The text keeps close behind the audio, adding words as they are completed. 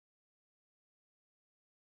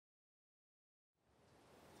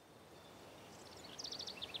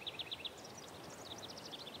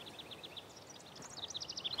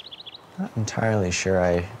Not entirely sure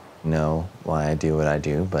I know why I do what I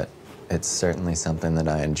do, but it's certainly something that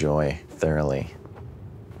I enjoy thoroughly.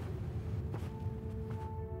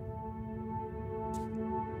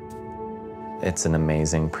 It's an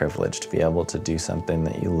amazing privilege to be able to do something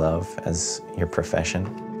that you love as your profession.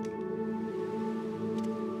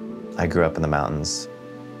 I grew up in the mountains.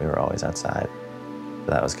 We were always outside.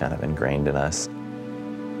 That was kind of ingrained in us.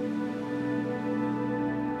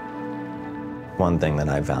 One thing that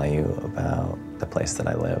I value about the place that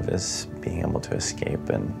I live is being able to escape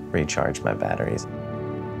and recharge my batteries.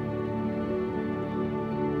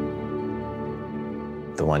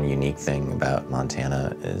 The one unique thing about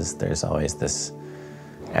Montana is there's always this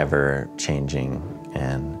ever-changing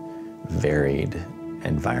and varied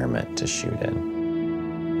environment to shoot in.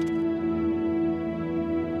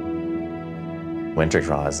 Winter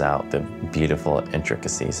draws out the beautiful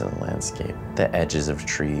intricacies of the landscape, the edges of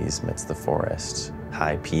trees amidst the forest,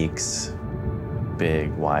 high peaks,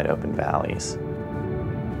 big, wide open valleys.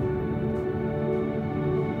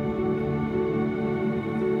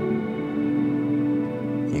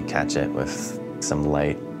 You catch it with some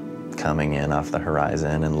light coming in off the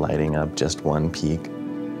horizon and lighting up just one peak.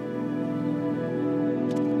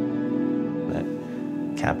 That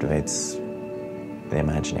captivates the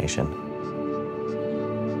imagination.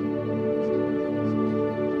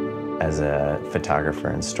 As a photographer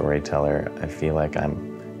and storyteller, I feel like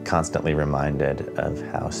I'm constantly reminded of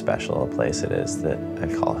how special a place it is that I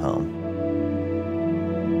call home.